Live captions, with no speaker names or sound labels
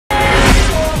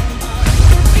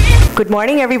Good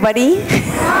morning, everybody.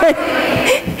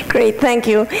 Great, thank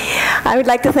you. I would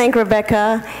like to thank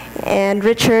Rebecca and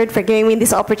Richard for giving me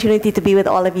this opportunity to be with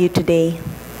all of you today.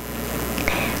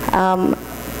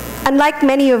 Unlike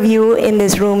many of you in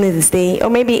this room this day, or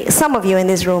maybe some of you in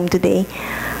this room today,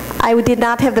 I did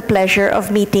not have the pleasure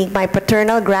of meeting my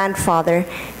paternal grandfather,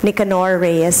 Nicanor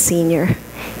Reyes Sr.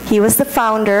 He was the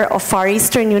founder of Far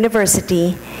Eastern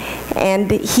University,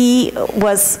 and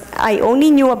I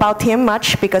only knew about him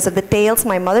much because of the tales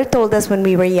my mother told us when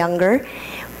we were younger.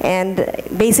 And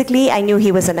basically, I knew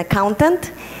he was an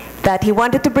accountant, that he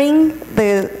wanted to bring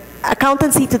the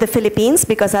accountancy to the Philippines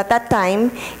because at that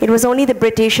time, it was only the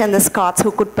British and the Scots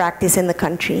who could practice in the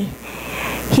country.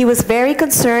 He was very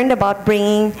concerned about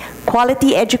bringing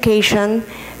quality education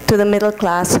to the middle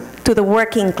class, to the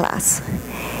working class.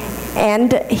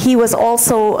 And he was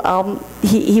also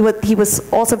he was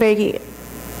also a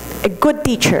good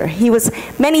teacher.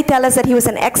 Many tell us that he was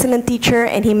an excellent teacher,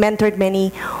 and he mentored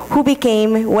many who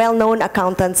became well-known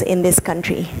accountants in this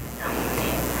country.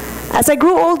 As I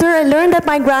grew older, I learned that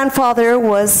my grandfather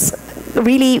was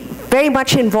really very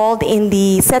much involved in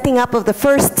the setting up of the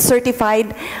first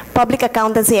certified public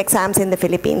accountancy exams in the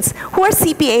Philippines. Who are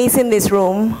CPAs in this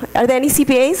room? Are there any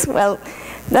CPAs? Well,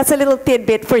 that's a little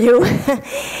tidbit for you.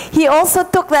 He also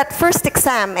took that first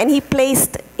exam and he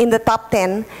placed in the top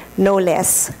 10, no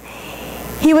less.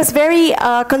 He was very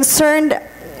concerned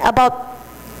about,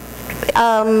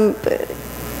 he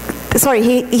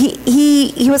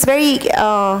was very,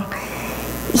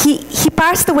 he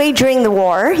passed away during the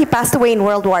war. He passed away in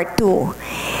World War II.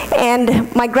 And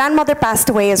my grandmother passed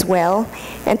away as well,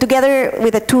 and together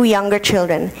with the two younger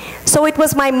children. So it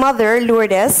was my mother,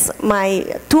 Lourdes,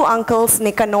 my two uncles,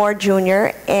 Nicanor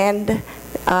Jr. and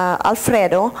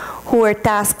Alfredo, who were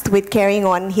tasked with carrying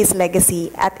on his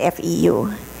legacy at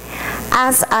FEU,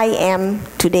 as I am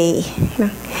today.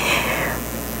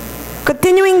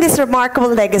 Continuing this remarkable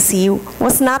legacy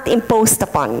was not imposed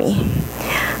upon me.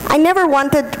 I never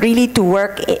wanted really to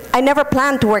work, I never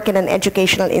planned to work in an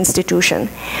educational institution.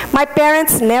 My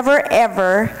parents never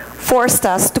ever forced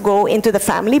us to go into the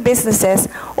family businesses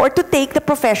or to take the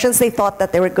professions they thought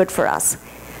that they were good for us.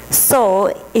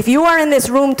 So if you are in this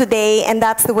room today and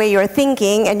that's the way you're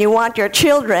thinking and you want your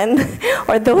children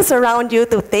or those around you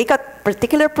to take a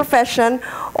particular profession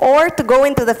or to go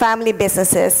into the family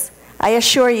businesses, I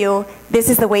assure you this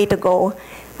is the way to go.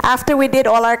 After we did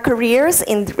all our careers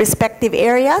in respective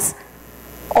areas,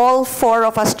 all four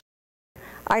of us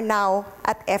are now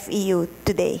at FEU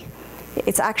today.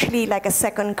 It's actually like a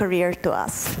second career to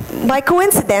us. By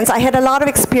coincidence, I had a lot of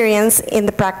experience in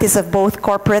the practice of both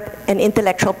corporate and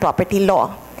intellectual property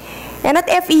law. And at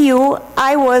FEU,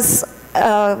 I was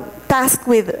tasked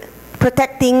with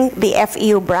protecting the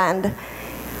FEU brand.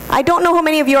 I don't know how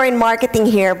many of you are in marketing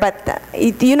here, but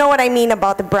you know what I mean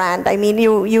about the brand. I mean,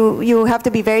 you have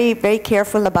to be very, very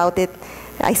careful about it.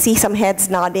 I see some heads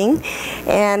nodding.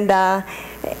 And I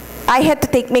had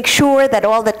to make sure that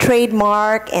all the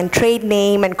trademark and trade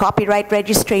name and copyright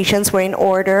registrations were in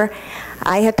order.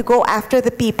 I had to go after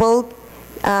the people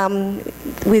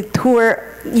who were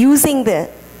using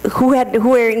who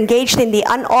were engaged in the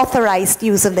unauthorized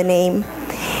use of the name.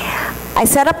 I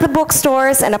set up the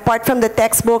bookstores, and apart from the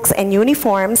textbooks and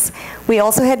uniforms, we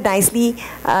also had nicely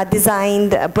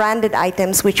designed branded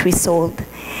items which we sold.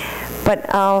 But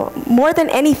more than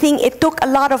anything, it took a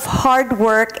lot of hard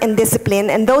work and discipline,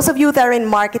 and those of you that are in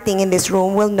marketing in this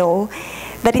room will know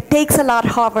that it takes a lot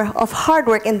of hard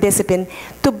work and discipline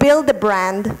to build the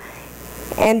brand,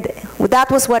 and that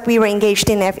was what we were engaged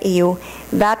in FEU.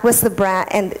 That was the brand,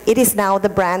 and it is now the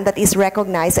brand that is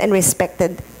recognized and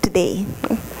respected today.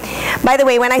 By the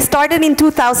way, when I started in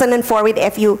 2004 with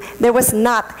FEU, there was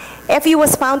not. FEU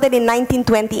was founded in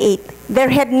 1928. There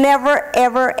had never,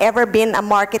 ever, ever been a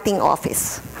marketing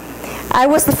office. I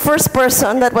was the first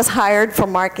person that was hired for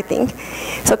marketing.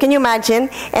 So can you imagine?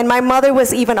 And my mother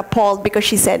was even appalled because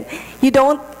she said, you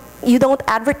don't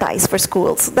advertise for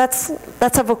schools. That's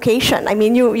a vocation. I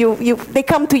mean, they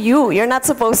come to you. You're not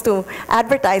supposed to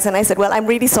advertise. And I said, well, I'm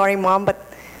really sorry, Mom, but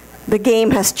the game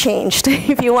has changed.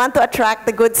 If you want to attract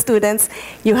the good students,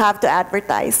 you have to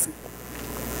advertise.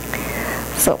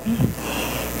 So,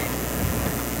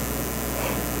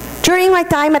 during my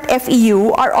time at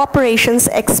FEU, our operations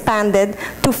expanded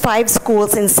to 5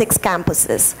 schools in 6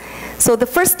 campuses. So the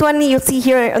first one you see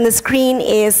here on the screen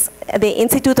is the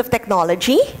Institute of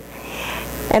Technology.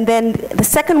 And then the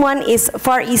second one is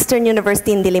Far Eastern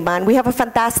University in Diliman. We have a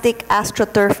fantastic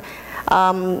AstroTurf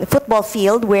football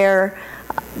field where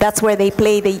that's where they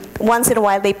play once in a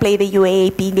while they play the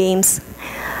UAAP games.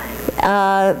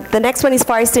 The next one is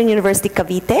Far Eastern University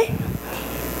Cavite.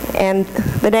 And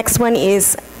the next one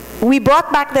is, we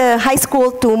brought back the high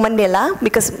school to Manila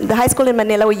because the high school in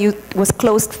Manila was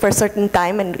closed for a certain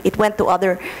time and it went to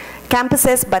other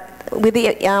campuses, but with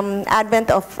the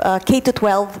advent of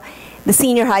K-12, the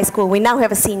senior high school, we now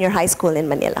have a senior high school in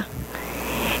Manila.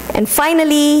 And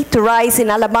finally, to rise in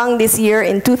Alabang this year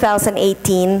in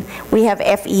 2018, we have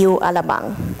FEU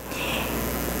Alabang.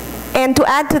 And to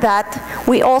add to that,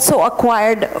 we also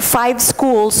acquired 5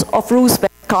 schools of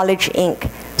Roosevelt College, Inc.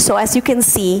 So as you can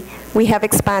see, we have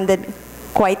expanded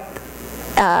quite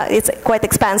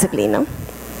expansively, no?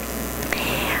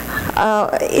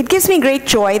 It gives me great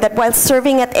joy that while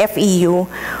serving at FEU,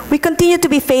 we continue to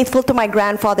be faithful to my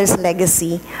grandfather's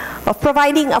legacy of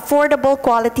providing affordable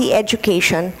quality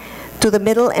education to the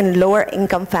middle and lower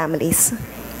income families.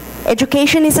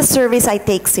 Education is a service I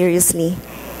take seriously,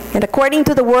 and according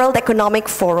to the World Economic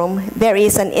Forum, there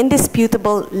is an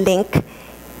indisputable link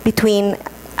between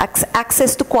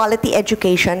access to quality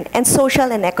education and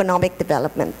social and economic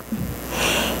development.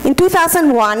 In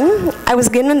 2001, I was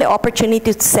given the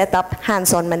opportunity to set up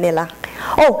Hands-on Manila.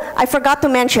 Oh, I forgot to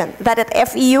mention that at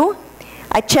FEU,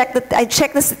 I checked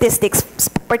the statistics,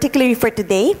 particularly for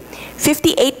today.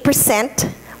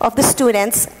 58% of the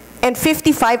students and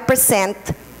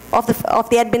 55% of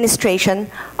the administration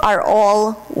are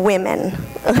all women.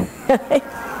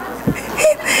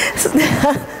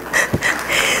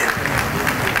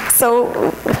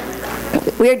 So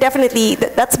we are definitely,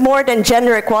 that's more than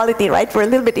gender equality, right? We're a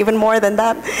little bit even more than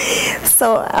that.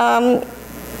 So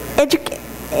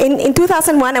in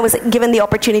 2001, I was given the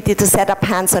opportunity to set up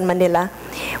Hands-on Manila.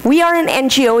 We are an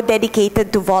NGO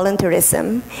dedicated to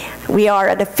volunteerism. We are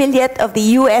an affiliate of the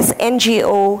US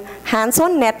NGO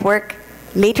Hands-on Network,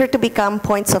 later to become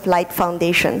Points of Light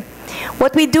Foundation.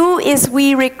 What we do is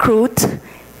we recruit,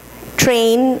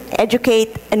 train,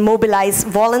 educate, and mobilize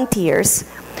volunteers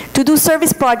to do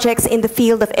service projects in the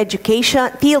fields of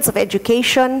education,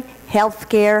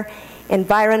 healthcare,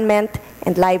 environment,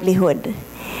 and livelihood.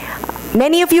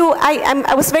 Many of you,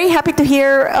 I was very happy to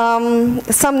hear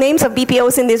some names of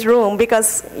BPOs in this room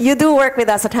because you do work with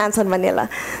us at Hands-on Manila.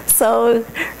 So,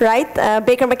 right,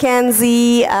 Baker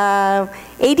McKenzie,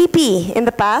 ADP in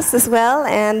the past as well,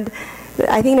 and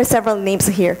I think there's several names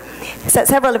here,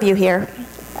 several of you here.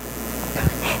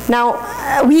 Now,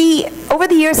 over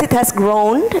the years it has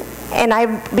grown, and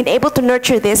I've been able to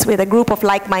nurture this with a group of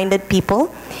like-minded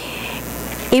people.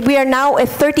 We are now a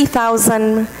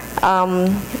 30,000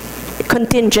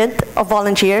 contingent of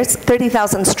volunteers,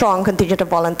 30,000 strong contingent of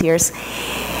volunteers.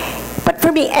 But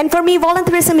for me,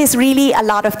 volunteerism is really a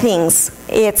lot of things.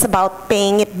 It's about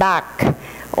paying it back,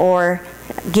 or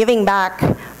giving back,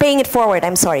 paying it forward,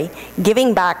 I'm sorry,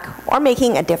 giving back, or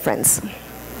making a difference.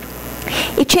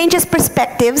 It changes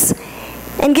perspectives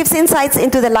and gives insights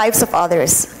into the lives of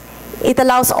others. It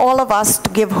allows all of us to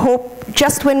give hope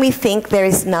just when we think there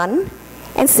is none.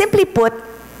 And simply put,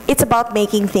 it's about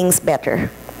making things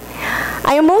better.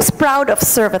 I am most proud of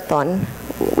Servathon,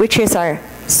 which is our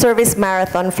service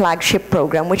marathon flagship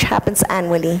program, which happens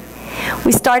annually.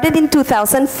 We started in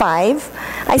 2005.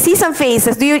 I see some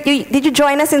faces. Did you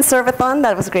join us in Servathon?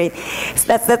 That was great.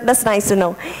 That's nice to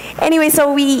know. Anyway,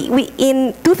 so we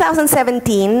in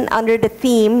 2017, under the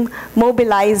theme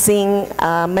Mobilizing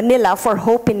Manila for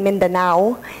Hope in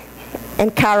Mindanao,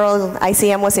 and Carol,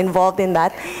 ICM, was involved in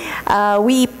that,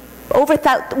 we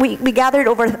gathered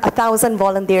over 1,000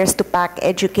 volunteers to pack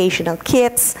educational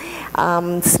kits,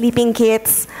 sleeping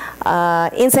kits,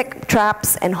 insect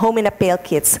traps, and home in a pail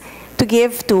kits to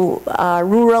give to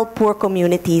rural poor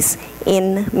communities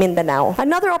in Mindanao.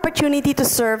 Another opportunity to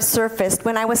serve surfaced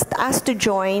when I was asked to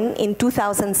join in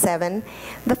 2007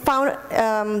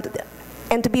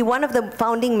 and to be one of the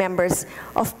founding members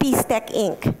of PeaceTech,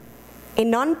 Inc., a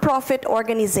non-profit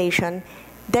organization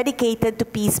dedicated to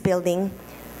peace building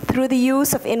through the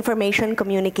use of information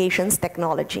communications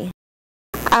technology.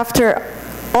 After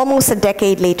almost a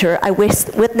decade later, I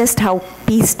witnessed how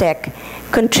PeaceTech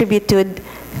contributed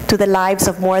to the lives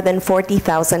of more than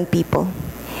 40,000 people.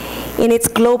 In its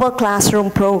global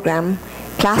classroom program,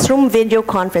 classroom video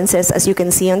conferences, as you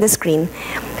can see on the screen,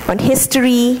 on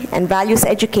history and values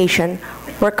education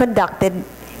were conducted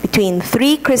between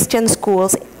 3 Christian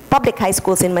schools, public high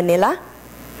schools in Manila,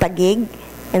 Taguig,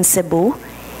 and Cebu,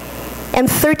 and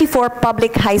 34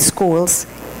 public high schools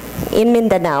in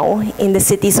Mindanao in the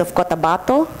cities of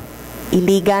Cotabato,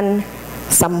 Iligan,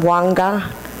 Zamboanga,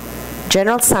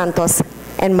 General Santos,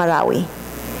 and Marawi.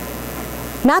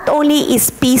 Not only is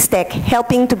PeaceTech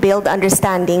helping to build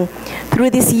understanding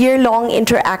through this year-long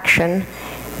interaction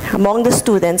among the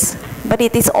students, but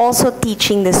it is also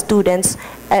teaching the students,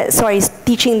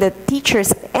 teaching the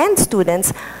teachers and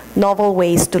students novel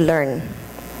ways to learn.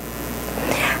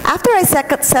 After I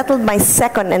settled my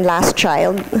second and last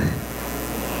child,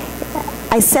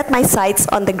 I set my sights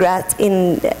on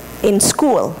the in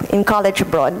school, in college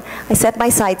abroad. I set my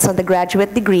sights on the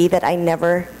graduate degree that I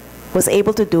never was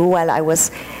able to do while I was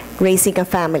raising a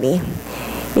family.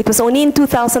 It was only in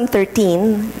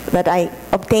 2013 that I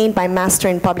obtained my Master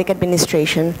in Public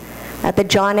Administration at the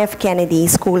John F. Kennedy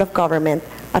School of Government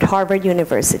at Harvard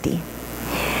University.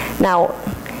 Now,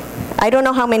 I don't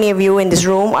know how many of you in this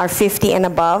room are 50 and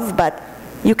above, but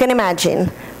you can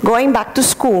imagine going back to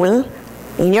school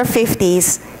in your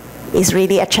 50s is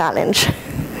really a challenge.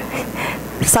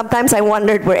 Sometimes I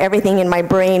wondered where everything in my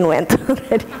brain went.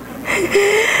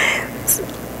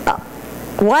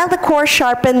 While the course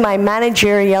sharpened my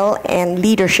managerial and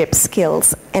leadership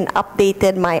skills and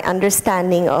updated my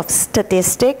understanding of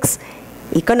statistics,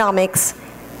 economics,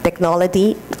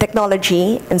 technology,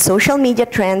 and social media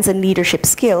trends and leadership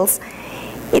skills,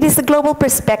 it is the global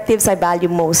perspectives I value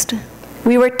most.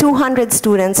 We were 200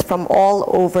 students from all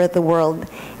over the world,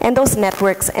 and those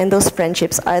networks and those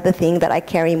friendships are the thing that I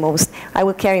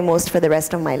will carry most for the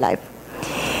rest of my life.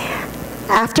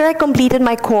 After I completed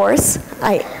my course,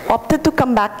 I opted to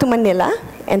come back to Manila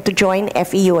and to join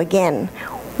FEU again,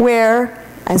 where,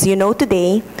 as you know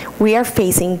today, we are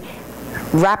facing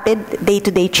rapid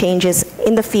day-to-day changes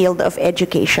in the field of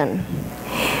education.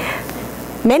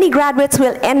 Many graduates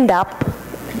will end up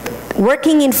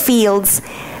working in fields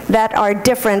that are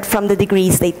different from the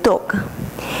degrees they took.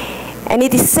 And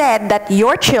it is said that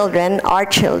your children, our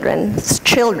children's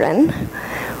children,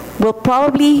 will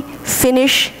probably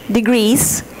finish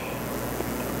degrees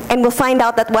and will find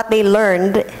out that what they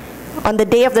learned on the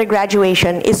day of their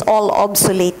graduation is all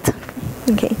obsolete.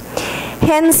 Okay.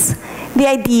 Hence, the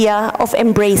idea of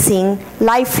embracing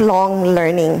lifelong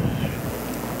learning.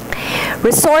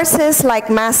 Resources like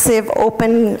massive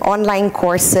open online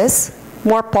courses,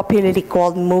 more popularly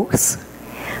called MOOCs,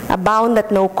 abound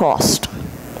at no cost.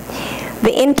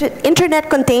 The internet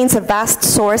contains a vast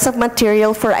source of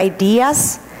material for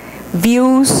ideas,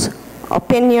 views,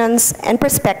 opinions, and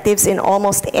perspectives in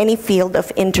almost any field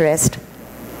of interest.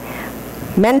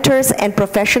 Mentors and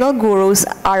professional gurus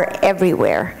are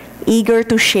everywhere, eager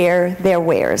to share their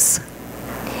wares.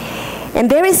 And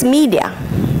there is media,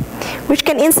 which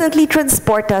can instantly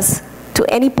transport us to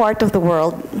any part of the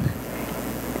world.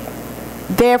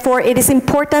 Therefore, it is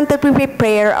important that we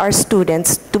prepare our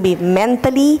students to be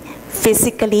mentally,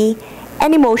 physically,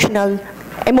 and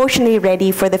emotionally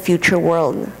ready for the future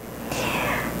world.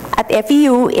 At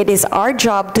FEU, it is our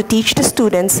job to teach the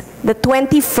students the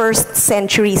 21st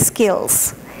century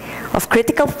skills of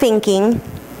critical thinking,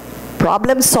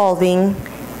 problem solving,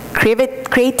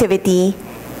 creativity,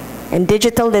 and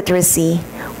digital literacy,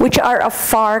 which are a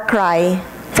far cry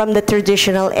from the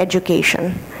traditional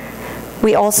education.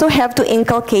 We also have to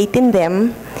inculcate in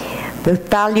them the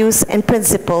values and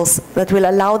principles that will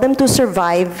allow them to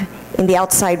survive in the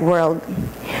outside world,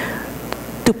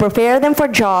 to prepare them for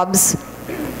jobs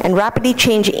and rapidly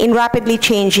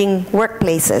changing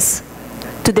workplaces,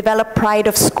 to develop pride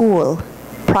of school,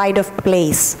 pride of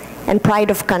place, and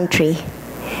pride of country,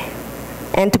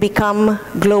 and to become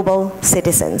global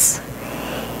citizens.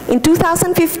 In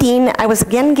 2015, I was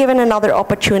again given another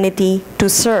opportunity to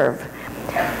serve.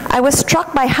 I was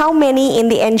struck by how many in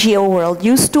the NGO world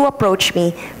used to approach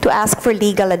me to ask for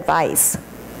legal advice.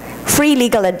 Free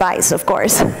legal advice, of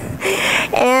course.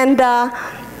 And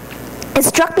it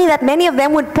struck me that many of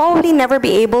them would probably never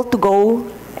be able to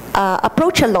go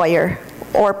approach a lawyer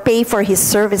or pay for his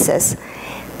services.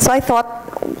 So I thought,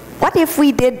 what if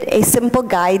we did a simple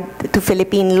guide to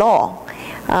Philippine law?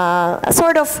 A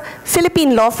sort of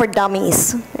Philippine law for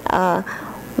dummies.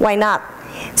 Why not?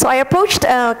 So I approached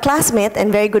a classmate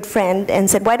and very good friend and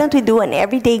said, why don't we do an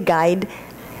everyday guide?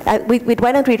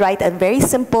 Why don't we write a very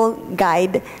simple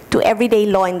guide to everyday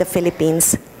law in the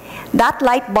Philippines? That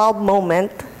light bulb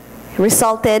moment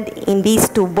resulted in these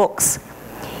two books.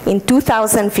 In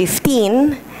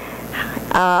 2015,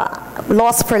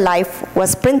 Laws for Life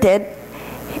was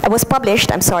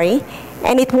published,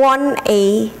 and it won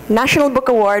a National Book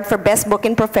Award for Best Book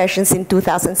in Professions in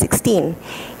 2016.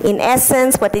 In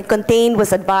essence, what it contained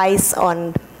was advice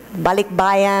on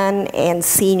balikbayan and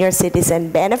senior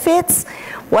citizen benefits,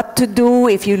 what to do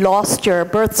if you lost your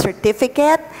birth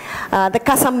certificate, the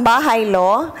kasambahay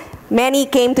law. Many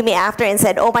came to me after and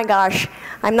said, oh my gosh,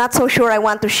 I'm not so sure I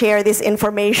want to share this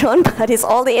information, but it's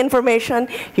all the information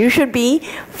you should be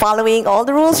following, all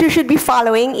the rules you should be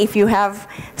following if you have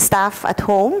staff at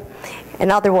home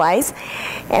and otherwise.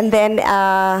 And then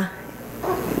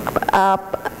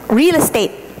real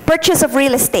estate, Purchase of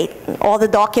real estate, all the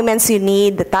documents you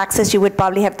need, the taxes you would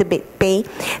probably have to pay.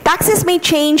 Taxes may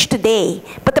change today,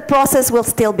 but the process will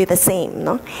still be the same.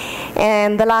 No?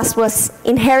 And the last was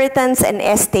inheritance and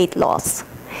estate laws.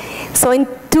 So in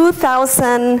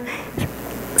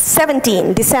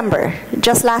 2017, December,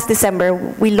 just last December,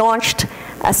 we launched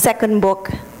a second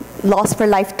book, Laws for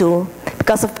Life 2,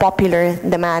 because of popular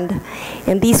demand.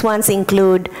 And these ones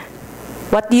include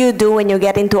what do you do when you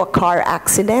get into a car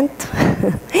accident?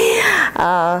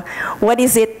 What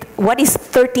is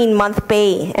 13-month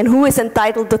pay? And who is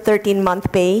entitled to 13-month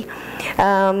pay?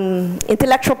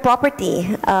 Intellectual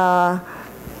property,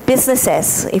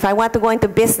 businesses. If I want to go into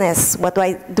business, what do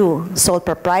I do? Sole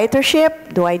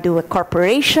proprietorship? Do I do a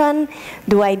corporation?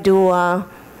 Do I do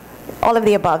all of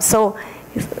the above? So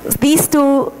these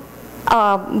two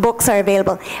books are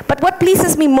available. But what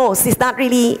pleases me most is not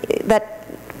really that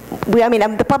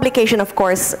the publication, of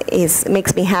course,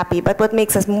 makes me happy, but what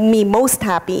makes me most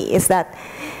happy is that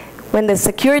when the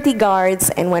security guards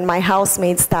and when my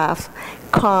housemaid staff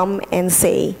come and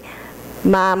say,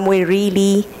 "Ma'am, we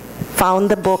really found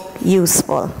the book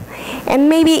useful." And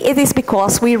maybe it is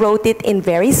because we wrote it in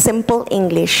very simple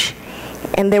English,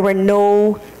 and there were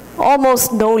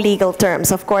almost no legal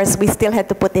terms. Of course, we still had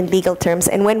to put in legal terms.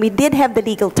 And when we did have the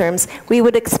legal terms, we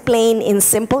would explain in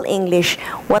simple English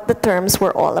what the terms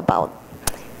were all about,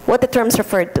 what the terms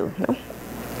referred to. No?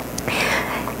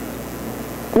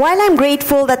 While I'm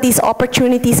grateful that these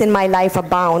opportunities in my life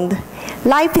abound,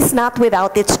 life is not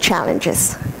without its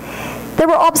challenges. There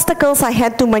were obstacles I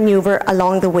had to maneuver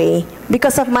along the way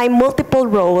because of my multiple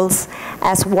roles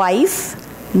as wife,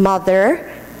 mother,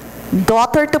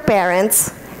 daughter to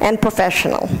parents, and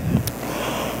professional.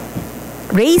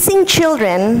 Raising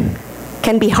children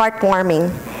can be heartwarming,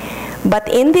 but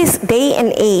in this day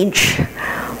and age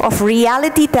of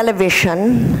reality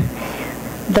television,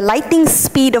 the lightning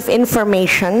speed of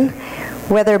information,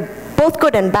 whether both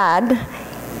good and bad,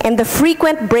 and the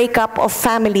frequent breakup of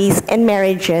families and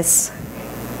marriages,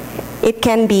 it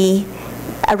can be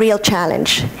a real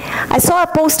challenge. I saw a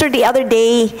poster the other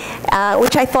day,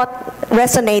 which I thought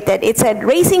resonated. It said,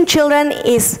 raising children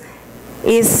is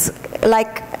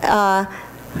like,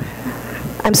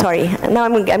 I'm sorry, now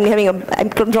I'm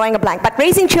drawing a blank, but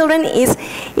raising children is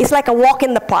like a walk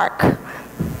in the park.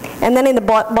 And then in the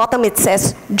bottom it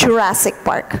says Jurassic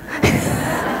Park.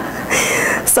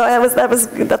 So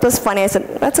that was funny. I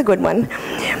said, that's a good one.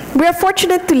 We are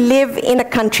fortunate to live in a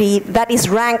country that is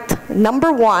ranked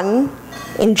 #1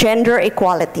 in gender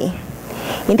equality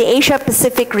in the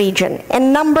Asia-Pacific region,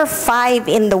 and #5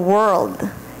 in the world.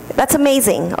 That's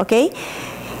amazing, okay?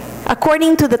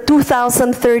 According to the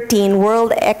 2013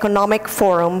 World Economic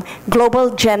Forum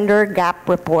Global Gender Gap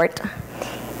Report.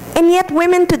 And yet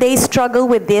women today struggle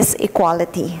with this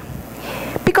equality,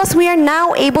 because we are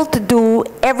now able to do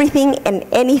everything and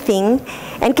anything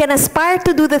and can aspire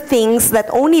to do the things that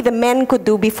only the men could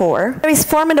do before. There is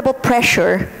formidable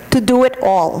pressure to do it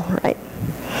all, right?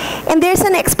 And there's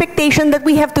an expectation that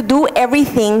we have to do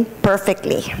everything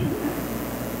perfectly.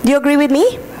 Do you agree with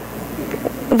me?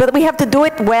 That we have to do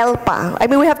it well, pa. I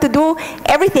mean, we have to do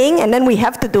everything and then we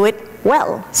have to do it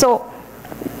well. So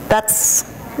that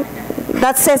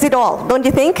says it all, don't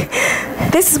you think?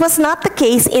 This was not the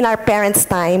case in our parents'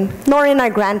 time, nor in our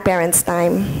grandparents'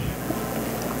 time.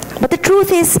 But the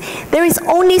truth is, there is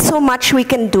only so much we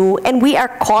can do, and we are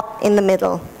caught in the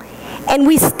middle. And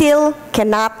we still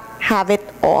cannot have it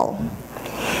all.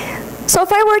 So if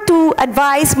I were to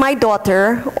advise my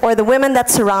daughter or the women that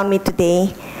surround me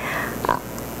today,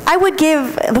 I would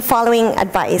give the following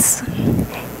advice.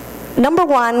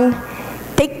 #1,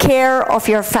 take care of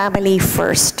your family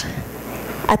first,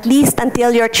 at least until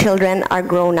your children are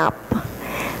grown up.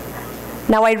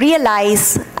 Now I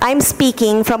realize I'm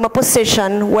speaking from a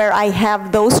position where I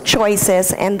have those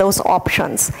choices and those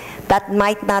options. That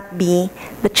might not be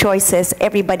the choices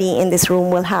everybody in this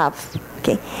room will have.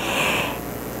 Okay.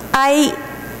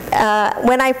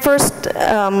 When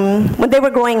they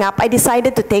were growing up, I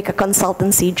decided to take a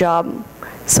consultancy job.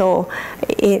 So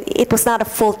it was not a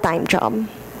full-time job.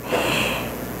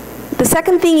 The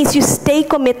second thing is you stay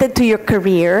committed to your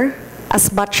career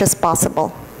as much as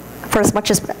possible, for as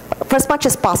much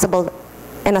as possible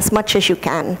and as much as you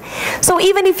can. So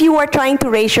even if you are trying to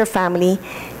raise your family,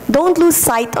 don't lose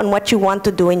sight on what you want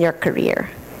to do in your career.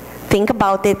 Think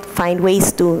about it, find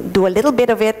ways to do a little bit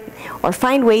of it, or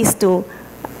find ways to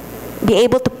be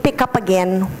able to pick up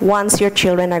again once your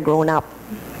children are grown up.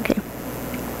 Okay.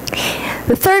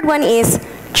 The third one is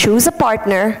choose a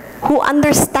partner who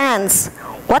understands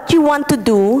what you want to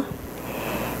do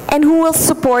and who will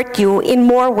support you in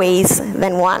more ways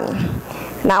than one.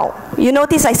 Now, you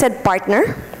notice I said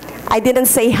partner. I didn't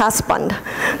say husband,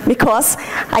 because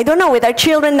I don't know, with our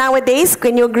children nowadays,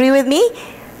 can you agree with me?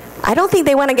 I don't think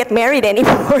they want to get married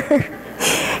anymore.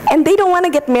 And they don't want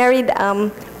to get married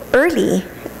early.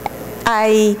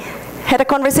 I had a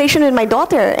conversation with my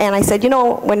daughter, and I said, you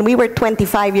know, when we were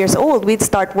 25 years old, we'd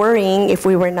start worrying if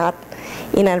we were not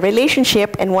in a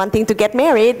relationship and wanting to get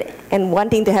married and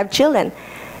wanting to have children.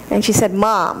 And she said,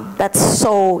 Mom, that's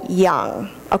so young.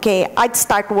 Okay, I'd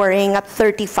start worrying at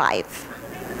 35.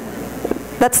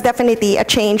 That's definitely a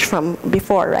change from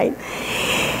before, right?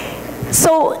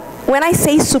 So when I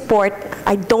say support,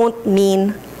 I don't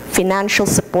mean financial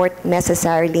support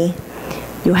necessarily.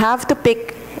 You have to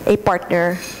pick a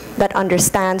partner that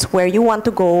understands where you want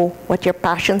to go, what your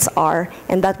passions are,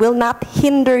 and that will not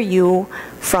hinder you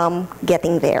from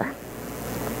getting there.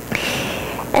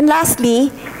 And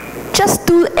lastly, just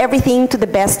do everything to the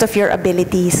best of your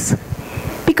abilities.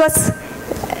 Because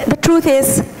the truth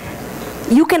is,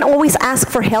 you can always ask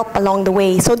for help along the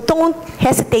way, so don't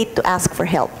hesitate to ask for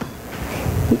help.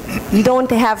 You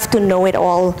don't have to know it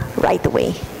all right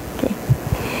away.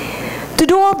 To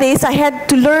do all this, I had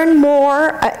to learn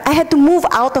more. I had to move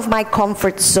out of my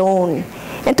comfort zone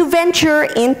and to venture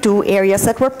into areas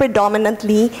that were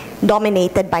predominantly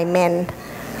dominated by men.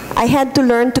 I had to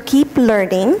learn to keep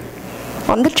learning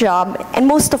on the job, and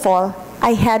most of all,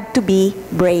 I had to be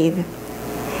brave.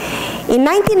 In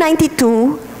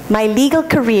 1992, my legal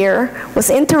career was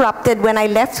interrupted when I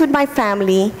left with my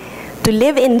family to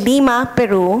live in Lima,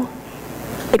 Peru.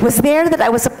 It was there that I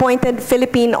was appointed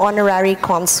Philippine Honorary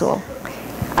Consul.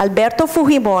 Alberto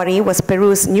Fujimori was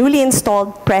Peru's newly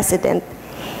installed president,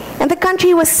 and the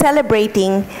country was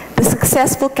celebrating the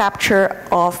successful capture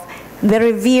of the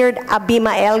revered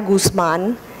Abimael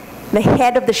Guzman, the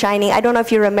head of the Shining. I don't know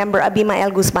if you remember,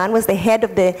 Abimael Guzman was the head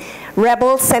of the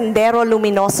rebel Sendero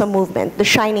Luminoso movement, the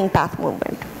Shining Path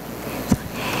movement.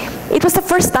 It was the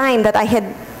first time that I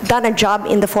had done a job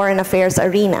in the foreign affairs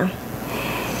arena.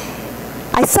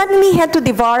 I suddenly had to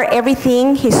devour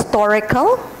everything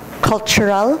historical,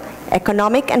 cultural,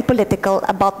 economic, and political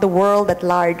about the world at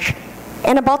large,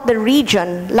 and about the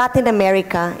region, Latin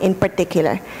America in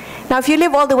particular. Now, if you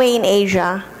live all the way in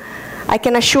Asia, I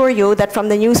can assure you that from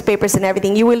the newspapers and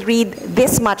everything, you will read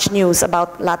this much news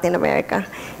about Latin America.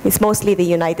 It's mostly the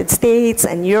United States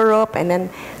and Europe, and then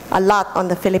a lot on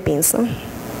the Philippines.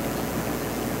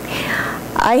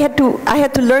 I had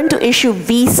to learn to issue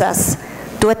visas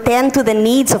to attend to the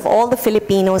needs of all the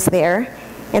Filipinos there,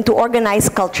 and to organize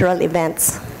cultural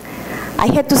events. I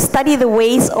had to study the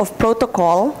ways of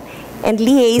protocol and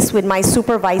liaise with my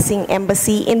supervising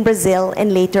embassy in Brazil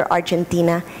and later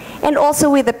Argentina, and also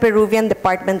with the Peruvian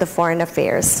Department of Foreign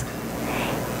Affairs.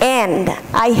 And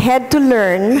I had to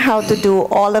learn how to do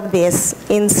all of this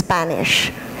in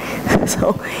Spanish.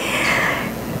 So,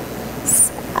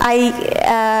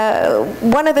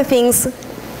 one of the things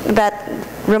that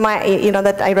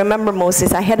I remember most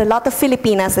is I had a lot of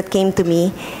Filipinas that came to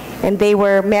me, and they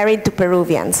were married to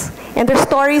Peruvians. And their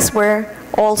stories were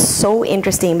all so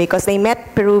interesting because they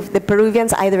met the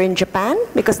Peruvians either in Japan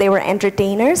because they were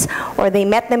entertainers, or they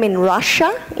met them in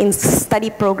Russia in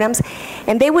study programs.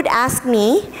 And they would ask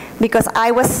me, because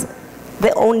I was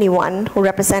the only one who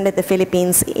represented the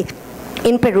Philippines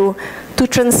in Peru, to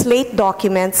translate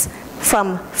documents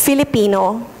from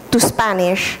Filipino to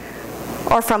Spanish,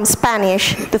 or from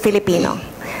Spanish to Filipino.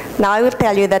 Now, I will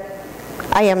tell you that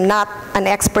I am not an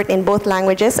expert in both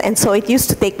languages, and so it used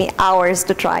to take me hours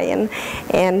to try and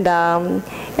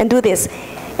do this.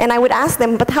 And I would ask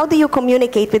them, but how do you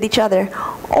communicate with each other?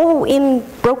 Oh, in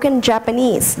broken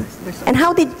Japanese. And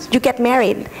how did you get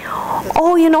married?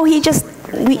 Oh, you know, he just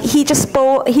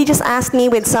asked me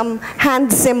with some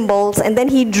hand symbols, and then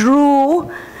he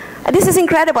drew. This is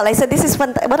incredible. I said,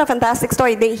 what a fantastic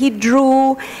story. He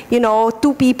drew, you know,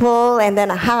 two people and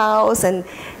then a house, and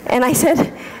I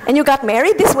said, and you got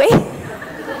married this way?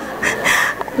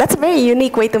 That's a very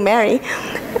unique way to marry.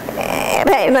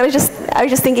 And I was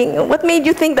just thinking, what made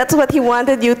you think that's what he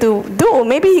wanted you to do?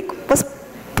 Maybe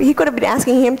he could have been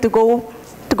asking him to go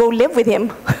live with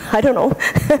him. I don't know.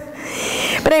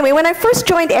 But anyway, when I first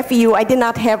joined FEU, I did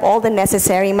not have all the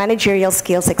necessary managerial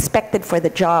skills expected for the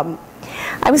job.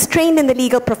 I was trained in the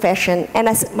legal profession, and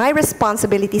as my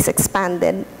responsibilities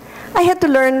expanded, I had to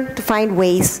learn to find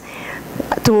ways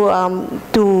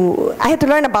I had to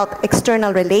learn about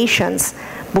external relations,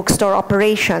 bookstore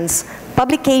operations,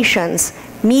 publications,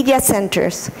 media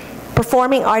centers,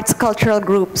 performing arts cultural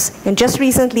groups, and just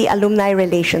recently alumni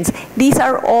relations. These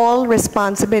are all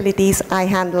responsibilities I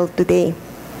handle today.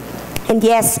 And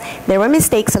yes, there were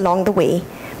mistakes along the way,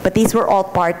 but these were all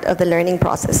part of the learning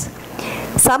process.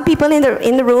 Some people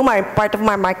in the room are part of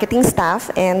my marketing staff,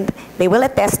 and they will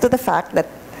attest to the fact that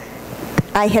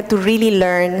I had to really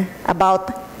learn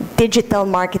about digital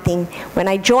marketing. When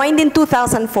I joined in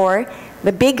 2004,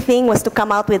 the big thing was to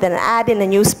come out with an ad in the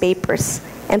newspapers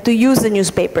and to use the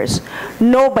newspapers.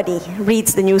 Nobody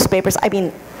reads the newspapers. I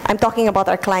mean, I'm talking about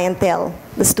our clientele,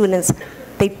 the students.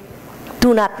 They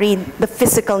do not read the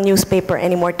physical newspaper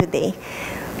anymore today.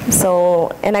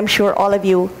 So, and I'm sure all of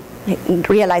you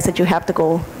realize that you have to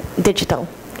go digital,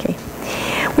 okay?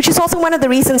 Which is also one of the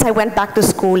reasons I went back to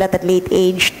school at a late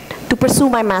age to pursue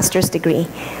my master's degree.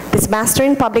 This Master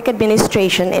in Public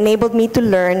Administration enabled me to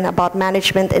learn about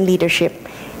management and leadership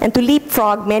and to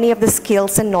leapfrog many of the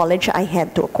skills and knowledge I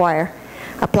had to acquire.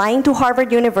 Applying to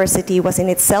Harvard University was in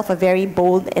itself a very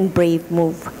bold and brave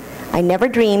move. I never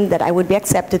dreamed that I would be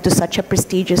accepted to such a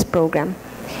prestigious program.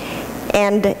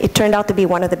 And it turned out to be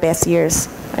one of the best years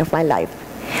of my life.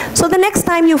 So the next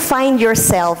time you find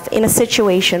yourself in a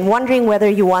situation wondering whether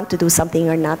you want to do something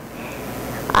or not,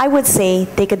 I would say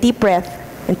take a deep breath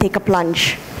and take a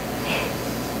plunge.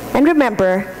 And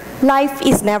remember, life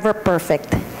is never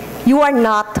perfect. You are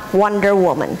not Wonder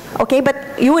Woman, okay?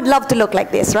 But you would love to look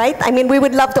like this, right? I mean, we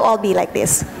would love to all be like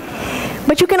this.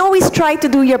 But you can always try to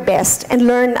do your best and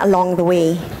learn along the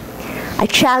way. I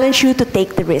challenge you to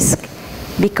take the risk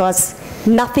because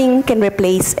nothing can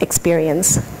replace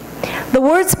experience. The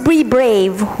words "be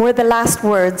brave" were the last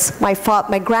words my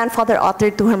grandfather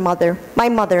uttered to my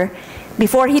mother,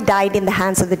 before he died in the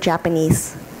hands of the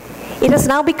Japanese. It has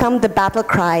now become the battle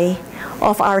cry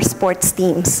of our sports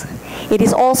teams. It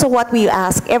is also what we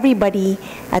ask everybody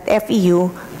at FEU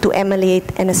to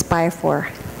emulate and aspire for.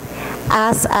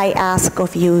 As I ask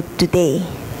of you today,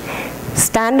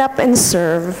 stand up and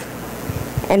serve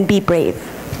and be brave.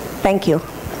 Thank you.